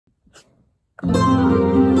Day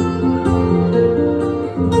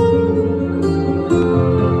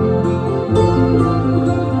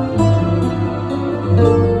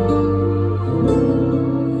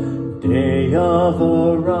of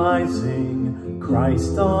arising,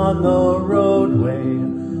 Christ on the roadway,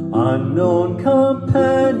 unknown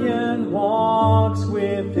companion walks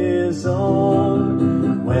with his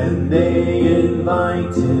own. When they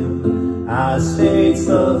invite him, as fate's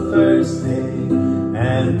the first day,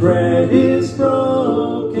 and bread is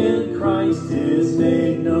broken, Christ is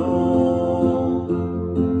made known.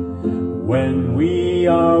 When we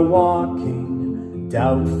are walking,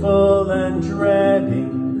 doubtful and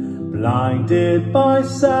dreading, blinded by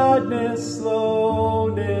sadness,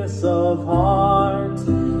 slowness of heart,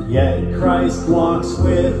 yet Christ walks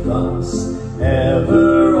with us,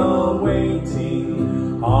 ever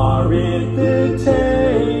awaiting our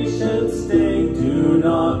invitation. Stay, do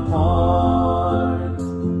not part.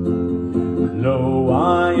 Lo,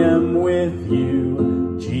 I am with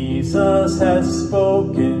you, Jesus has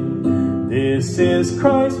spoken. This is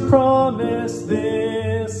Christ's promise,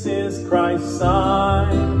 this is Christ's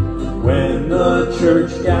sign. When the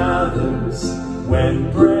church gathers,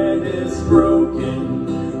 when bread is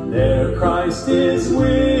broken, there Christ is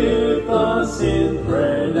with us in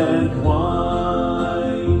bread and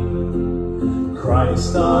wine.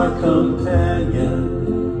 Christ our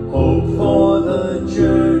companion, hope for the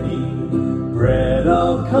journey, bread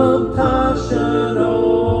of compassion,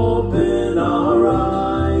 open our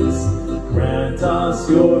eyes. Grant us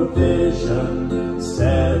your vision,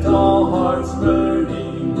 set all hearts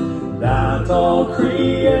burning, that all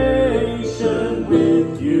creation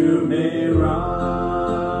with you may